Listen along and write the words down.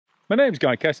My name's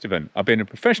Guy Kestevan. I've been a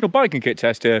professional bike and kit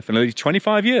tester for nearly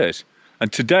 25 years.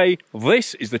 And today,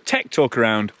 this is the tech talk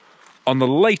around on the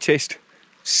latest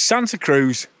Santa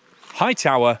Cruz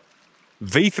Hightower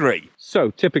V3.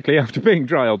 So typically after being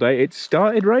dry all day, it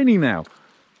started raining now.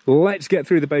 Let's get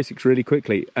through the basics really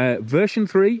quickly. Version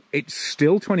 3, it's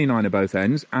still 29 at both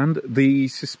ends, and the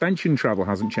suspension travel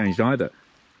hasn't changed either.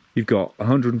 You've got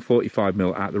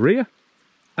 145mm at the rear,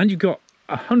 and you've got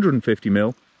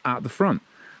 150mm at the front.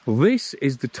 This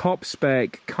is the top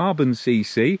spec carbon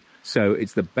CC, so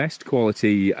it's the best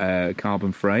quality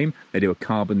carbon frame. They do a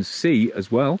carbon C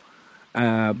as well,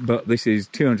 but this is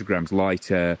 200 grams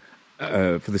lighter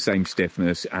for the same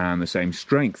stiffness and the same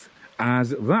strength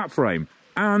as that frame.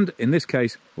 And in this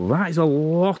case, that is a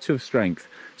lot of strength.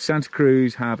 Santa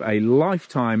Cruz have a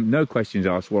lifetime, no questions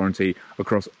asked warranty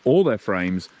across all their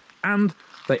frames, and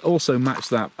they also match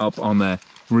that up on their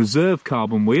reserve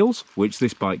carbon wheels, which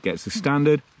this bike gets the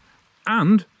standard,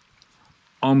 and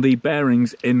on the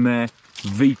bearings in their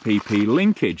VPP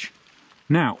linkage.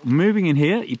 Now, moving in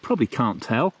here, you probably can't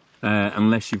tell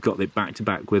unless you've got it back to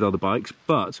back with other bikes,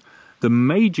 but the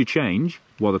major change,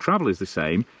 while the travel is the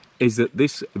same, is that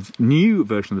this new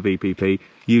version of the VPP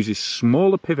uses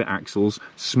smaller pivot axles,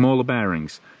 smaller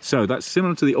bearings. So that's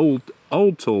similar to the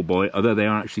old tall boy, although they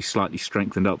are actually slightly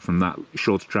strengthened up from that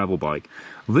shorter travel bike.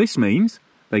 This means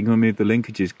they can move the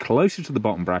linkages closer to the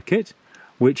bottom bracket,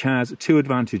 which has two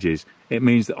advantages. It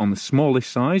means that on the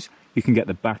smallest size, you can get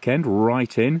the back end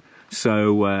right in.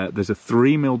 So there's a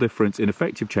 3mm difference in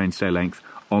effective chainstay length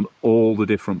on all the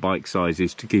different bike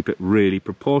sizes to keep it really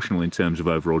proportional in terms of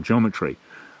overall geometry.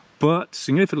 But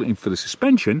significantly for the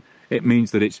suspension, it means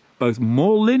that it's both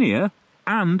more linear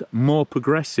and more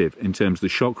progressive in terms of the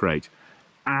shock rate.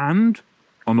 And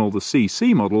on all the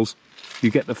CC models, you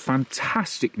get the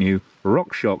fantastic new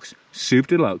RockShox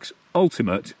Super Deluxe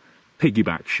Ultimate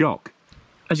piggyback shock.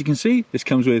 As you can see, this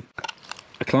comes with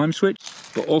a climb switch,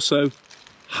 but also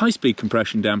high-speed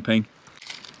compression damping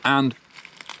and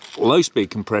low-speed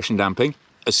compression damping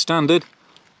as standard,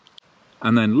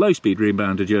 and then low-speed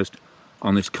rebound adjust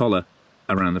on this collar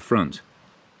around the front.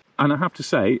 And I have to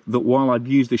say that while I've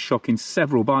used this shock in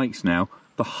several bikes now,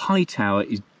 the Hightower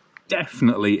is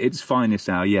definitely its finest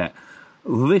hour yet.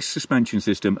 This suspension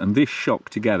system and this shock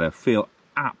together feel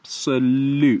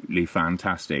absolutely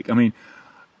fantastic. I mean,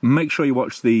 make sure you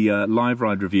watch the live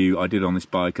ride review I did on this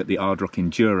bike at the Ardrock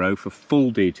Enduro for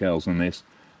full details on this.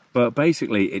 But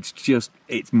basically,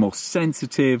 it's more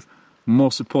sensitive,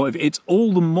 more supportive. It's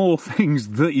all the more things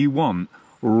that you want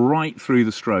right through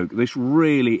the stroke. This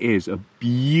really is a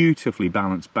beautifully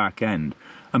balanced back end.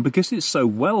 And because it's so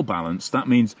well balanced, that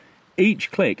means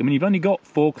each click, I mean, you've only got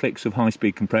 4 clicks of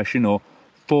high-speed compression or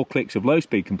 4 clicks of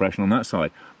low-speed compression on that side,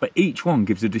 but each one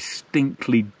gives a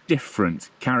distinctly different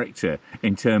character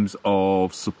in terms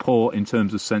of support, in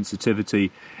terms of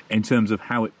sensitivity, in terms of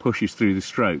how it pushes through the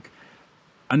stroke.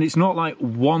 And it's not like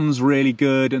one's really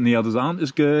good and the others aren't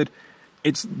as good.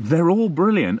 They're all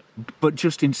brilliant, but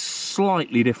just in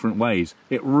slightly different ways.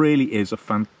 It really is a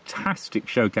fantastic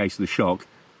showcase of the shock,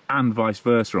 and vice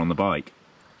versa on the bike.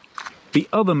 The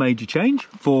other major change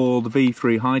for the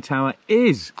V3 Hightower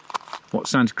is what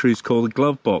Santa Cruz call the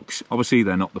glove box. Obviously,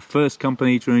 they're not the first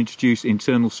company to introduce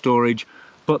internal storage,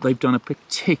 but they've done a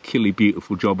particularly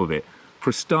beautiful job of it.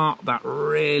 For a start, that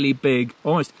really big,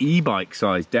 almost e-bike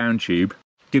sized down tube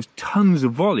gives tons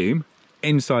of volume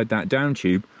inside that down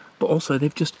tube, but also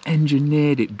they've just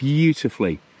engineered it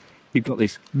beautifully. You've got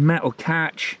this metal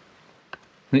catch,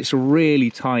 and it's a really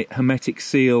tight hermetic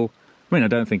seal. I mean, I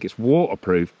don't think it's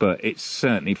waterproof, but it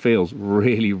certainly feels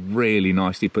really, really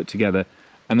nicely put together.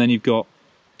 And then you've got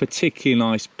particularly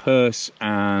nice purse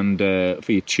and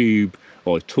for your tube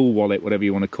or tool wallet, whatever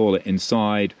you want to call it,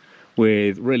 inside,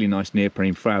 with really nice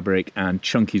neoprene fabric and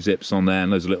chunky zips on there,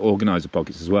 and those little organizer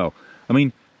pockets as well. I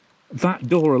mean, that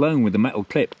door alone with the metal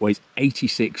clip weighs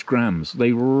 86 grams.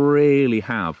 They really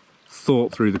have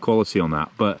thought through the quality on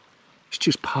that, but it's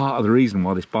just part of the reason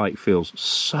why this bike feels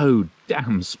so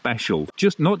damn special.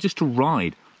 Not just to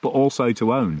ride, but also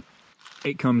to own.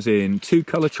 It comes in 2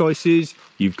 colour choices.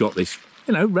 You've got this,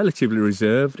 you know, relatively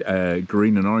reserved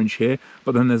green and orange here,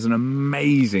 but then there's an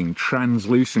amazing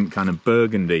translucent kind of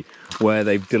burgundy where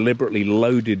they've deliberately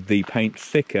loaded the paint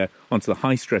thicker onto the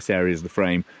high stress areas of the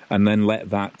frame and then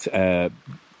let that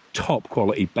top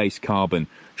quality base carbon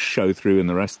show through in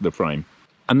the rest of the frame.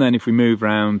 And then if we move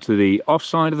around to the off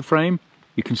side of the frame,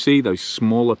 you can see those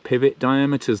smaller pivot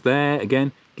diameters there,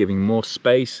 again, giving more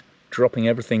space, dropping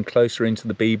everything closer into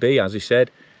the BB, as I said.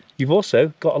 You've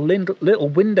also got a little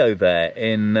window there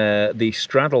in the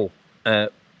straddle, in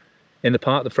the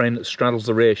part of the frame that straddles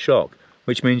the rear shock,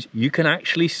 which means you can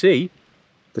actually see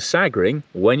the sag ring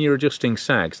when you're adjusting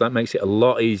sags. That makes it a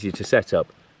lot easier to set up.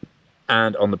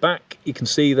 And on the back, you can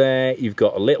see there, you've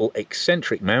got a little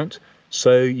eccentric mount,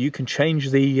 so you can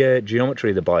change the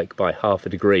geometry of the bike by ½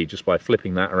 degree just by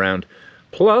flipping that around.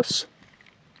 Plus,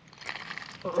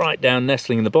 right down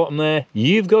nestling in the bottom there,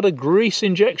 you've got a grease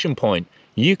injection point.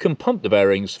 You can pump the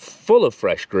bearings full of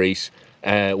fresh grease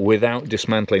without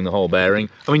dismantling the whole bearing.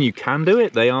 I mean, you can do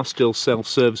it. They are still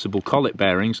self-serviceable collet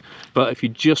bearings, but if you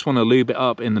just want to lube it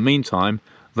up in the meantime,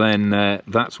 then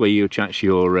that's where you attach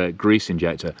your grease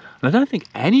injector. And I don't think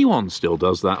anyone still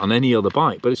does that on any other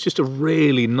bike, but it's just a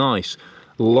really nice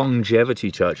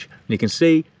longevity touch. And you can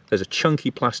see there's a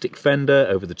chunky plastic fender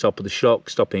over the top of the shock,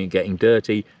 stopping it getting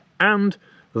dirty, and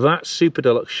that Super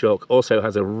Deluxe shock also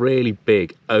has a really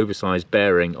big oversized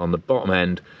bearing on the bottom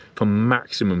end for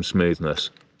maximum smoothness.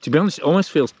 To be honest, it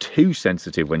almost feels too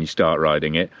sensitive when you start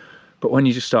riding it, but when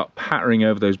you just start pattering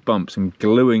over those bumps and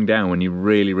gluing down when you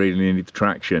really need the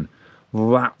traction,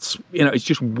 that's, you know, it's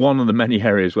just one of the many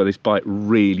areas where this bike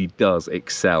really does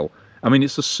excel. I mean,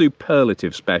 it's a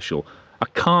superlative special. I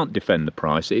can't defend the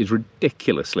price. It is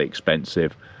ridiculously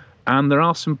expensive, and there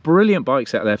are some brilliant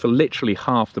bikes out there for literally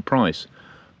half the price,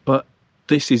 but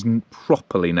this is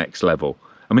properly next level.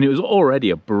 I mean, it was already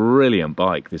a brilliant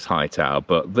bike, this Hightower,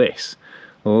 but this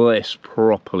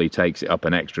properly takes it up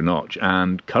an extra notch.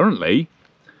 And currently,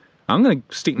 I'm going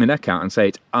to stick my neck out and say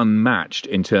it's unmatched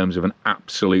in terms of an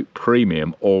absolute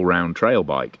premium all-round trail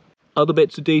bike. Other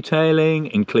bits of detailing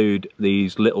include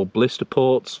these little blister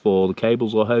ports for the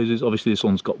cables or hoses. Obviously, this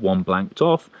one's got one blanked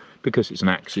off because it's an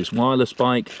Axis wireless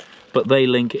bike, but they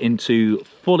link into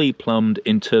fully plumbed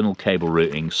internal cable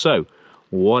routing. So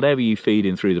whatever you feed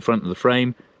in through the front of the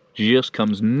frame just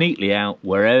comes neatly out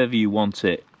wherever you want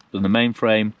it in the main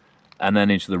frame, and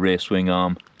then into the rear swing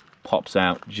arm, pops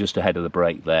out just ahead of the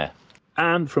brake there.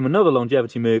 And from another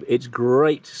longevity move, it's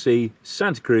great to see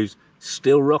Santa Cruz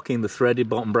still rocking the threaded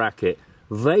bottom bracket.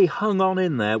 They hung on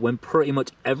in there when pretty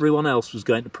much everyone else was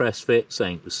going to press fit,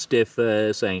 saying it was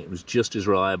stiffer, saying it was just as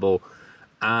reliable,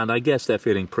 and I guess they're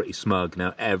feeling pretty smug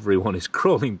now. Everyone is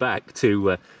crawling back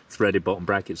to threaded bottom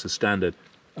brackets as standard.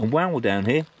 And while we're down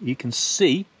here, you can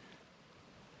see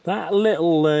that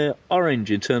little orange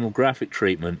internal graphic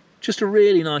treatment. Just a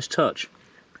really nice touch,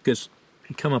 because if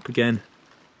you come up again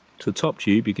to the top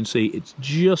tube, you can see it's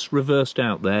just reversed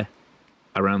out there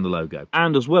around the logo.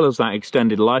 And as well as that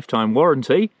extended lifetime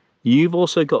warranty, you've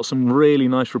also got some really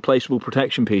nice replaceable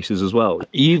protection pieces as well.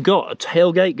 You've got a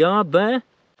tailgate guard there.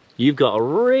 You've got a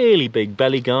really big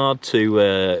belly guard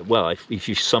to, well, if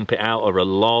you sump it out of a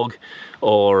log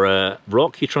or a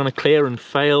rock you're trying to clear and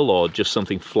fail, or just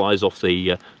something flies off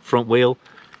the front wheel.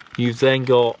 You've then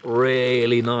got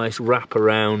really nice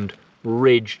wraparound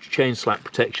ridged chain slap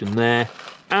protection there,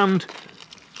 and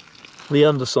the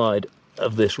underside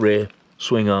of this rear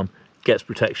swing arm gets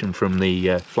protection from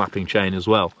the flapping chain as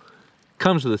well.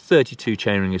 Comes with a 32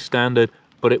 chainring as standard,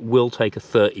 but it will take a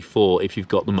 34 if you've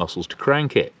got the muscles to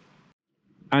crank it.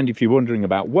 And if you're wondering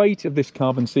about weight of this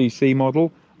Carbon CC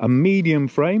model, a medium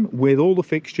frame with all the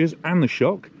fixtures and the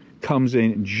shock comes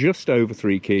in just over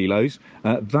 3 kilos.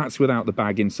 That's without the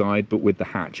bag inside, but with the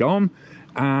hatch on.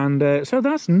 And so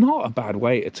that's not a bad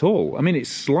weight at all. I mean, it's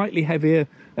slightly heavier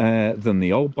than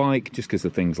the old bike, just because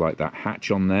of things like that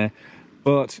hatch on there.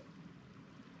 But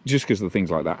just because of the things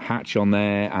like that hatch on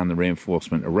there and the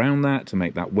reinforcement around that to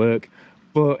make that work.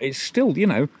 But it's still, you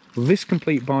know, this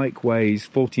complete bike weighs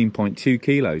 14.2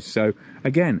 kilos. So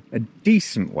again, a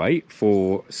decent weight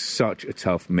for such a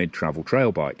tough mid-travel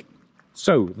trail bike.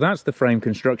 So that's the frame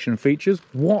construction features.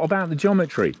 What about the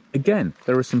geometry? Again,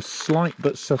 there are some slight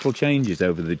but subtle changes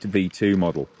over the V2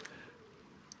 model.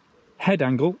 Head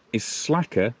angle is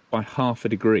slacker by ½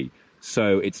 degree.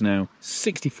 So it's now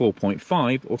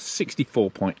 64.5 or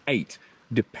 64.8,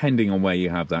 depending on where you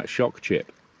have that shock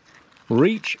chip.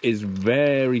 Reach is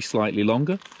very slightly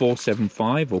longer,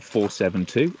 475 or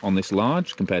 472 on this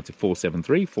large compared to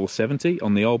 473, 470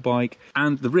 on the old bike.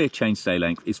 And the rear chainstay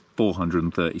length is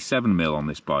 437mm on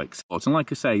this bike. And like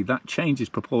I say, that changes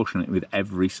proportionate with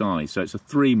every size. So it's a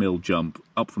 3mm jump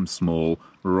up from small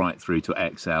right through to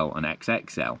XL and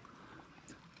XXL.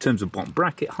 In terms of bottom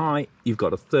bracket height, you've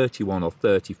got a 31 or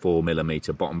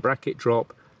 34mm bottom bracket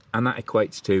drop, and that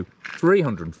equates to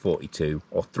 342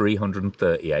 or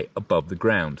 338 above the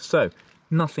ground. So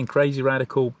nothing crazy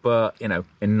radical, but you know,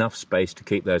 enough space to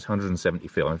keep those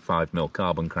 175mm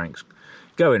carbon cranks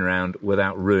going around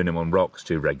without ruining them on rocks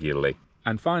too regularly.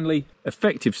 And finally,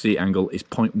 effective seat angle is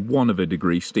 0.1 of a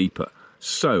degree steeper.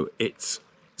 So it's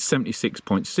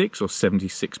 76.6 or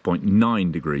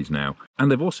 76.9 degrees now.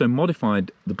 And they've also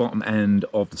modified the bottom end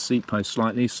of the seat post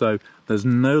slightly, so there's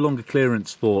no longer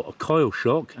clearance for a coil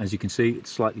shock. As you can see, it's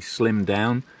slightly slimmed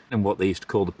down in what they used to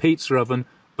call the pizza oven,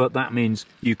 but that means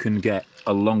you can get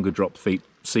a longer drop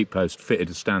seat post fitted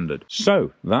as standard.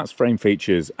 So that's frame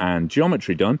features and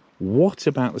geometry done. What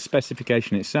about the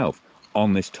specification itself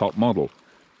on this top model?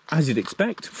 As you'd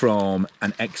expect from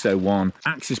an X01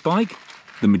 Axis bike,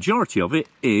 the majority of it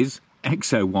is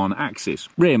X01 Axis.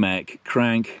 Rear mech,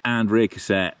 crank and rear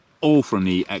cassette, all from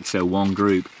the X01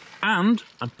 group. And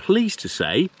I'm pleased to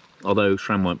say, although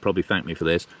SRAM won't probably thank me for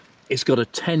this, it's got a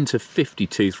 10 to 50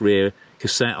 tooth rear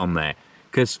cassette on there.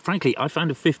 Because frankly, I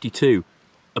found a 52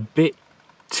 a bit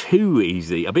too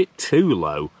easy, a bit too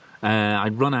low.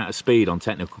 I'd run out of speed on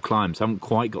technical climbs, haven't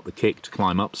quite got the kick to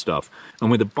climb up stuff. And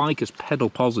with a bike as pedal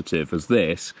positive as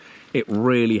this, it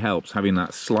really helps having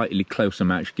that slightly closer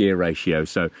match gear ratio,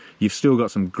 so you've still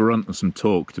got some grunt and some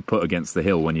torque to put against the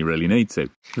hill when you really need to.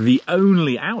 The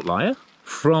only outlier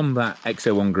from that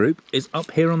X01 group is up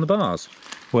here on the bars,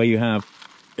 where you have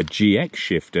a GX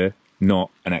shifter, not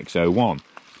an X01.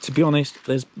 To be honest,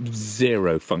 there's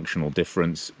zero functional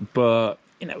difference, but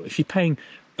you know, if you're paying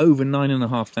over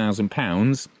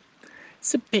 £9,500,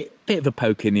 it's a bit of a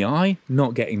poke in the eye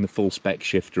not getting the full spec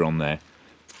shifter on there.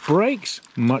 Brakes,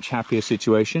 much happier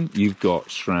situation. You've got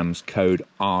SRAM's code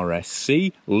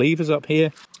RSC levers up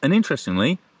here, and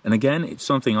interestingly, and again it's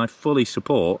something I fully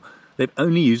support, they've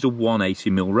only used a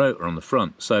 180mm rotor on the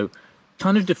front, so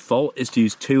kind of default is to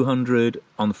use 200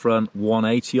 on the front,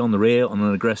 180 on the rear on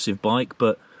an aggressive bike,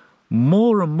 but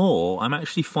more and more, I'm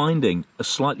actually finding a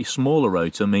slightly smaller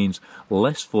rotor means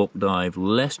less fork dive,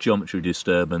 less geometry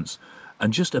disturbance,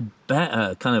 and just a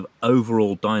better kind of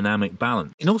overall dynamic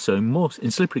balance. And also, in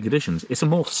slippery conditions, it's a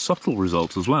more subtle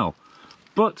result as well.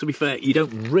 But to be fair, you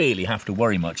don't really have to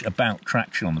worry much about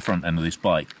traction on the front end of this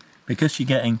bike, because you're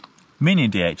getting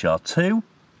Minion DHR2,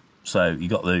 so you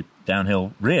got the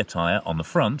downhill rear tyre on the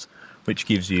front, which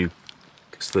gives you,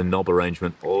 because the knob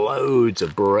arrangement, loads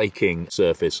of braking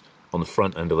surface on the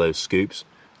front end of those scoops,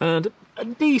 and a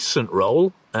decent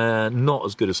roll, not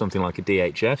as good as something like a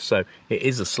DHF, so it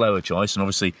is a slower choice, and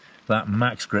obviously that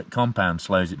max grip compound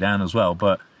slows it down as well,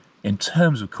 but in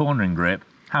terms of cornering grip,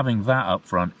 having that up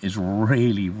front is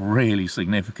really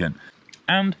significant.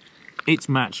 And it's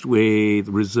matched with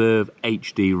Reserve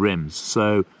HD rims,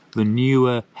 so the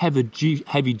newer heavy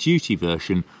duty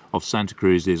version of Santa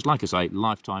Cruz's, like I say,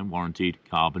 lifetime warranted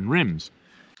carbon rims.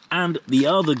 And the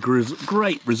other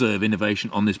great Reserve innovation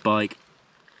on this bike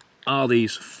are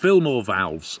these Fillmore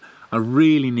valves. I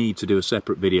really need to do a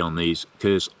separate video on these,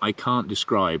 because I can't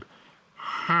describe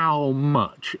how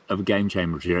much of a game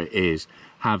changer it is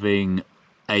having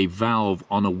a valve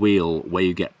on a wheel where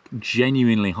you get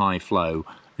genuinely high flow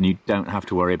and you don't have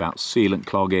to worry about sealant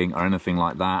clogging or anything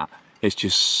like that. It's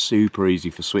just super easy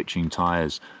for switching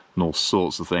tyres and all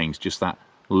sorts of things. Just that,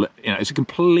 you know, it's a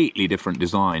completely different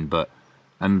design,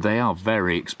 and they are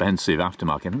very expensive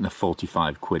aftermarket. I think they're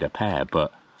 45 quid a pair,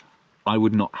 but I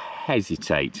would not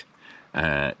hesitate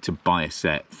to buy a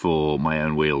set for my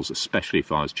own wheels, especially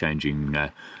if I was changing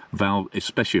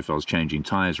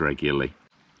tyres regularly.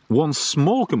 One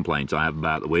small complaint I have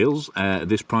about the wheels at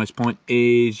this price point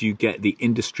is you get the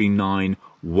Industry 9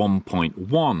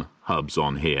 1.1 hubs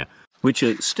on here, which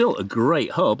are still a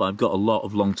great hub. I've got a lot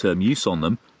of long-term use on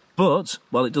them, but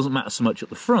while it doesn't matter so much at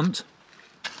the front,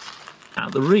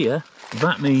 at the rear,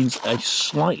 that means a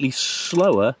slightly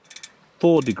slower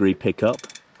 4-degree pickup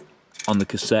on the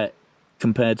cassette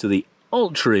compared to the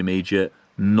ultra immediate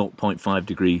 0.5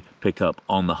 degree pickup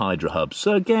on the Hydra hub.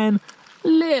 So again, a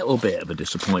little bit of a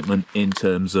disappointment in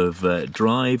terms of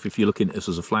drive if you're looking at this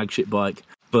as a flagship bike,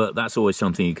 but that's always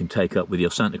something you can take up with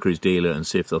your Santa Cruz dealer and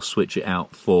see if they'll switch it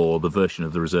out for the version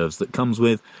of the Reserves that comes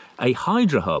with a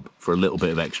Hydra hub for a little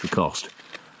bit of extra cost.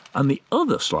 And the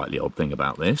other slightly odd thing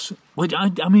about this, which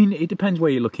I mean, it depends where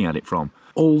you're looking at it from.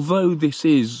 Although this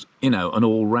is, you know, an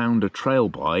all-rounder trail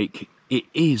bike, it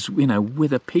is, you know,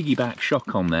 with a piggyback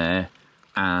shock on there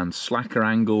and slacker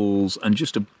angles and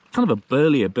just a kind of a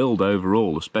burlier build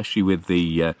overall, especially with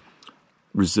the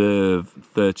Reserve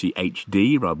 30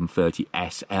 HD rather than 30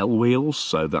 SL wheels.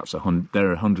 So that's they're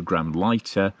 100 gram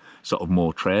lighter, sort of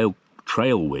more trail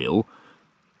wheel.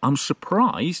 I'm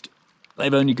surprised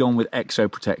they've only gone with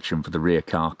Exo protection for the rear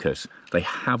carcass. They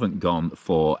haven't gone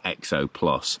for Exo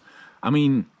Plus. I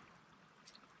mean,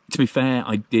 to be fair,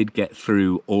 I did get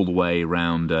through all the way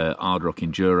around Hard Rock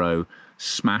Enduro,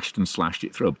 smashed and slashed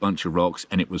it through a bunch of rocks,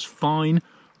 and it was fine,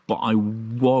 but I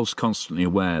was constantly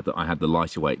aware that I had the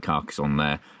lighter weight carcass on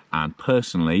there, and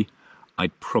personally,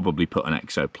 I'd probably put an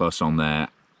Exo Plus on there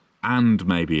and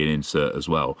maybe an insert as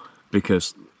well,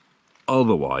 because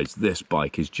otherwise this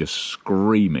bike is just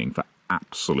screaming for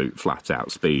absolute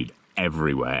flat-out speed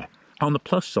everywhere. On the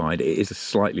plus side, it is a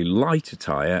slightly lighter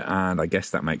tyre, and I guess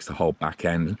that makes the whole back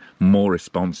end more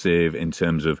responsive in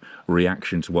terms of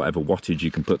reaction to whatever wattage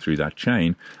you can put through that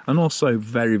chain, and also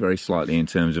very, very slightly in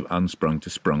terms of unsprung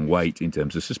to sprung weight in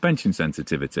terms of suspension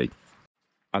sensitivity.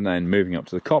 And then moving up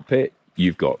to the cockpit,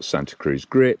 you've got Santa Cruz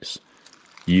grips,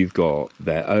 you've got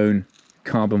their own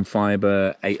carbon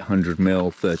fibre 800mm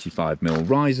 35mm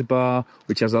riser bar,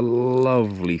 which has a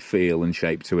lovely feel and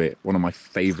shape to it, one of my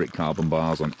favourite carbon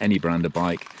bars on any brand of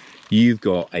bike. You've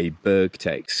got a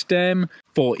Bergtech stem,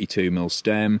 42mm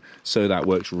stem, so that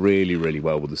works really, really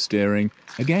well with the steering.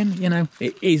 Again, you know,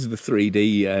 it is the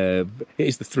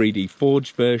 3D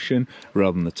forged version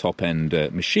rather than the top end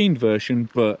machined version,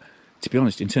 but to be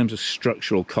honest, in terms of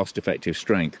structural cost-effective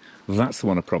strength, that's the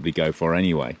one I'd probably go for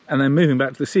anyway. And then moving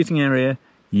back to the seating area,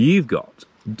 you've got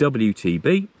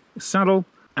WTB saddle,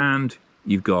 and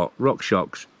you've got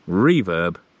RockShox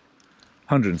Reverb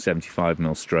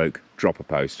 175mm stroke dropper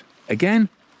post. Again,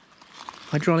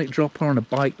 hydraulic dropper on a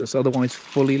bike that's otherwise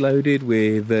fully loaded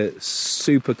with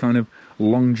super kind of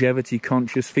longevity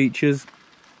conscious features.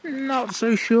 Not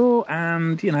so sure,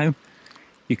 and you know,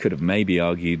 you could have maybe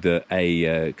argued that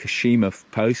a Kashima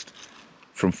post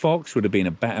from Fox would have been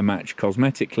a better match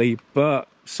cosmetically, but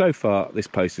so far this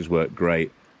post has worked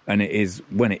great, and it is,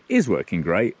 when it is working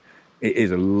great, it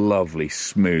is a lovely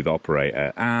smooth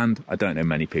operator, and I don't know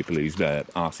many people whose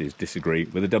arses disagree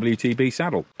with a WTB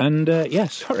saddle. And yeah,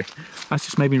 sorry, that's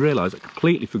just made me realise I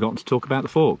completely forgot to talk about the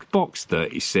fork. Box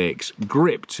 36,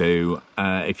 grip 2.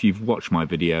 If you've watched my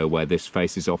video where this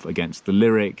faces off against the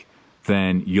Lyric,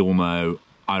 then you'll know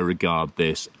I regard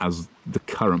this as the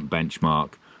current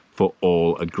benchmark for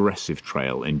all aggressive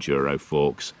trail enduro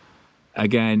forks.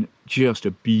 Again, just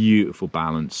a beautiful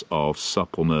balance of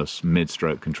suppleness,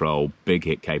 mid-stroke control, big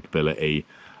hit capability,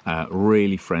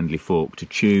 really friendly fork to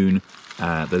tune.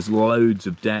 There's loads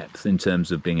of depth in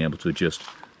terms of being able to adjust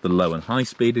the low and high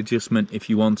speed adjustment if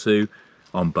you want to,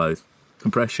 on both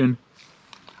compression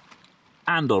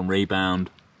and on rebound,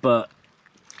 but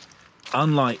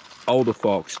unlike older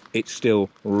Fox, it's still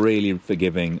really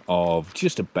forgiving of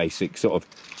just a basic sort of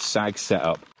sag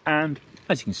setup. And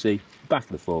as you can see, back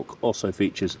of the fork also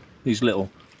features these little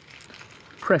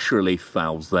pressure relief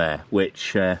valves there,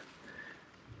 which I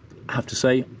have to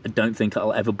say, I don't think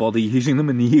I'll ever bother using them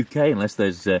in the UK unless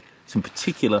there's some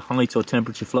particular height or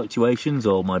temperature fluctuations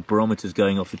or my barometer's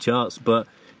going off the charts. But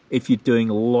if you're doing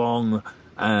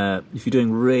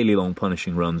really long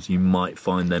punishing runs, you might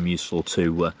find them useful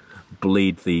to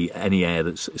bleed any air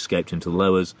that's escaped into the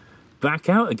lowers back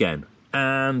out again,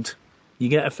 and you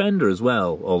get a fender as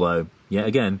well, although yet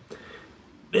again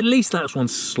at least that's one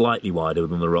slightly wider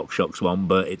than the RockShox one,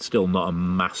 but it's still not a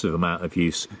massive amount of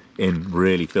use in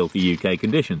really filthy UK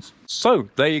conditions. So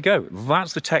there you go,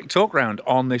 that's the Tech Talk round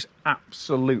on this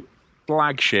absolute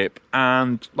flagship,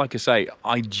 and like I say,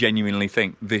 I genuinely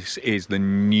think this is the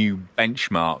new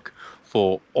benchmark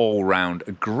for all-round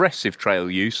aggressive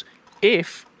trail use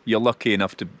if you're lucky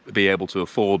enough to be able to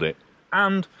afford it.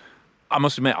 And I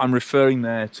must admit, I'm referring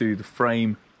there to the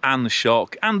frame and the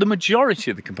shock and the majority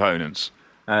of the components.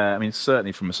 I mean,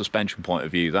 certainly from a suspension point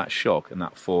of view, that shock and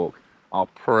that fork are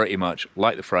pretty much,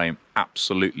 like the frame,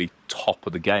 absolutely top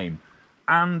of the game.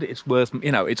 And it's worth,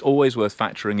 you know, it's always worth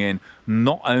factoring in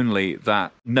not only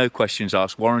that no questions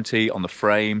asked warranty on the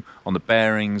frame, on the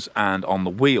bearings and on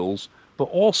the wheels, but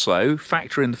also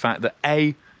factor in the fact that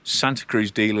Santa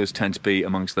Cruz dealers tend to be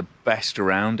amongst the best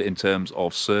around in terms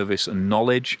of service and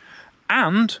knowledge,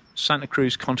 and Santa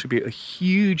Cruz contribute a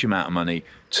huge amount of money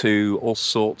to all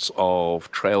sorts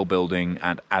of trail building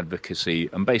and advocacy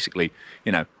and basically,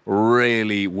 you know,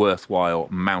 really worthwhile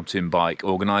mountain bike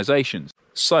organisations.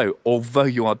 So, although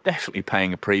you are definitely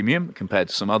paying a premium compared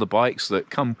to some other bikes that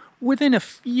come within a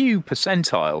few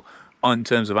percentile in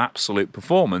terms of absolute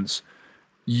performance,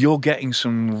 you're getting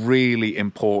some really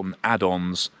important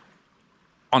add-ons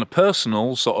on a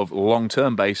personal sort of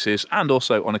long-term basis and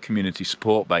also on a community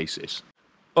support basis.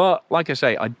 But like I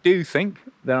say, I do think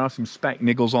there are some spec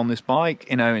niggles on this bike,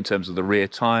 you know, in terms of the rear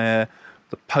tyre,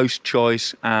 the post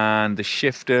choice and the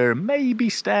shifter, maybe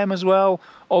stem as well.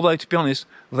 Although, to be honest,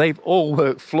 they've all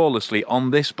worked flawlessly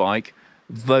on this bike.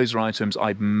 Those are items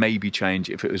I'd maybe change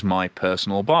if it was my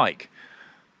personal bike.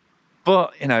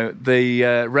 But, you know,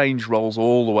 the range rolls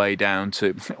all the way down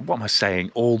to, what am I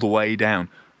saying, all the way down?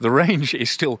 The range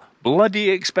is still bloody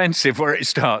expensive where it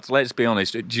starts, let's be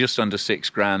honest, at just under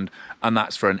 £6,000, and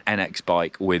that's for an NX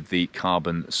bike with the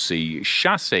Carbon C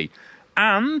chassis.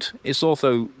 And it's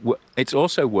also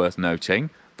worth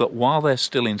noting that while they're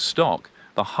still in stock,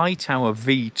 the Hightower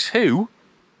V2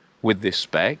 with this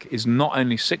spec is not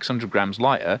only 600 grams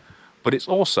lighter, but it's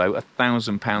also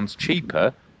 £1,000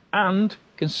 cheaper. And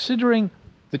considering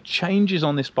the changes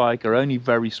on this bike are only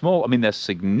very small, I mean, they're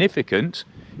significant.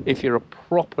 If you're a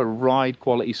proper ride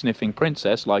quality sniffing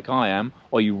princess like I am,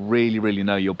 or you really, really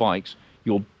know your bikes,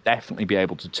 you'll definitely be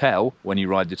able to tell when you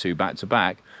ride the two back to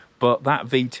back. But that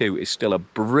V2 is still a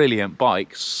brilliant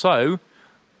bike. So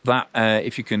that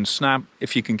if you can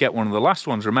get one of the last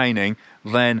ones remaining,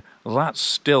 then that's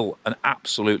still an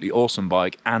absolutely awesome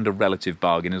bike and a relative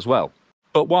bargain as well.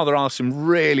 But while there are some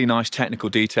really nice technical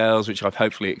details, which I've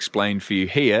hopefully explained for you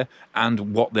here,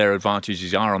 and what their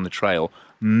advantages are on the trail,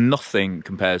 nothing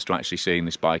compares to actually seeing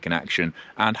this bike in action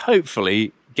and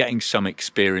hopefully getting some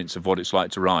experience of what it's like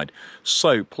to ride.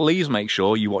 So please make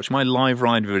sure you watch my live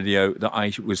ride video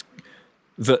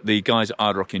that the guys at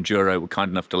Hard Rock Enduro were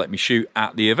kind enough to let me shoot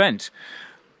at the event.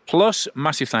 Plus,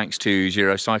 massive thanks to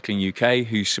Zero Cycling UK,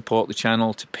 who support the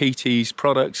channel, to PT's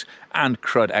products and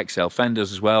Crud XL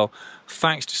fenders as well.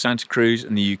 Thanks to Santa Cruz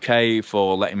and the UK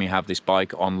for letting me have this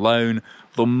bike on loan.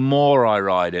 The more I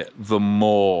ride it, the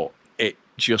more it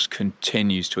just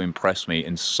continues to impress me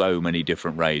in so many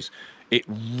different ways. It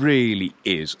really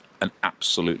is an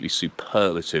absolutely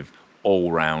superlative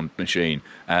all-round machine.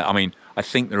 I mean, I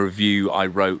think the review I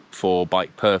wrote for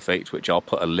Bike Perfect, which I'll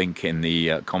put a link in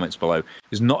the comments below,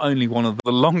 is not only one of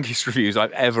the longest reviews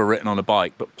I've ever written on a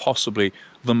bike, but possibly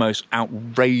the most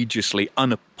outrageously,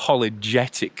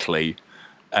 unapologetically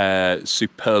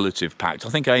superlative packed. I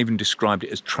think I even described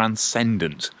it as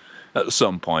transcendent at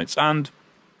some points, and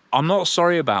I'm not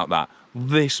sorry about that.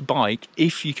 This bike,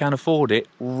 if you can afford it,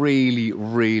 really,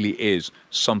 really is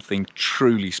something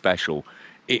truly special.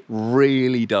 It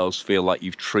really does feel like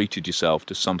you've treated yourself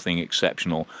to something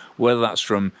exceptional, whether that's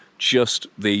from just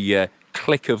the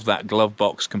click of that glove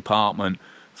box compartment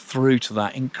through to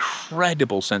that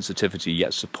incredible sensitivity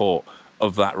yet support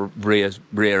of that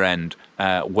rear end,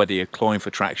 whether you're clawing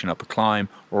for traction up a climb,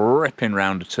 ripping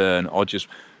round a turn, or just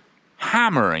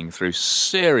hammering through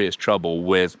serious trouble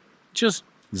with just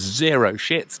zero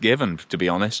shits given, to be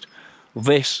honest.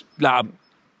 This,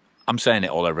 I'm saying it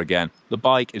all over again, the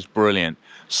bike is brilliant.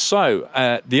 So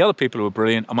the other people who are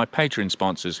brilliant are my Patreon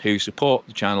sponsors, who support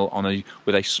the channel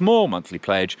with a small monthly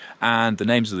pledge, and the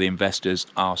names of the investors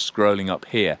are scrolling up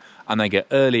here, and they get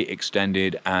early,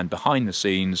 extended and behind the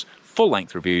scenes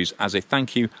full-length reviews as a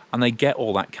thank you, and they get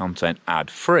all that content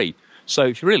ad-free. So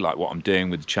if you really like what I'm doing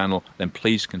with the channel, then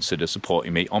please consider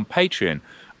supporting me on Patreon.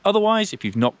 Otherwise, if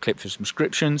you've not clicked for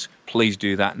subscriptions, please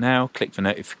do that now. Click for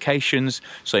notifications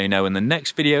so you know when the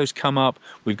next videos come up.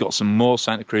 We've got some more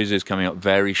Santa Cruzes coming up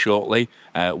very shortly,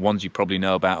 ones you probably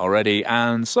know about already,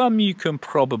 and some you can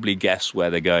probably guess where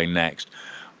they're going next.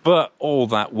 But all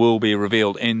that will be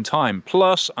revealed in time.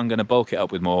 Plus, I'm going to bulk it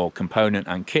up with more component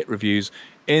and kit reviews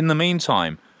in the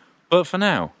meantime. But for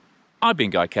now, I've been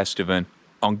Guy Kestevan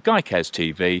on GuyKes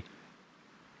TV,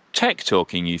 tech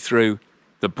talking you through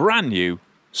the brand new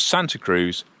Santa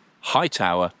Cruz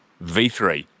Hightower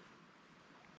V3.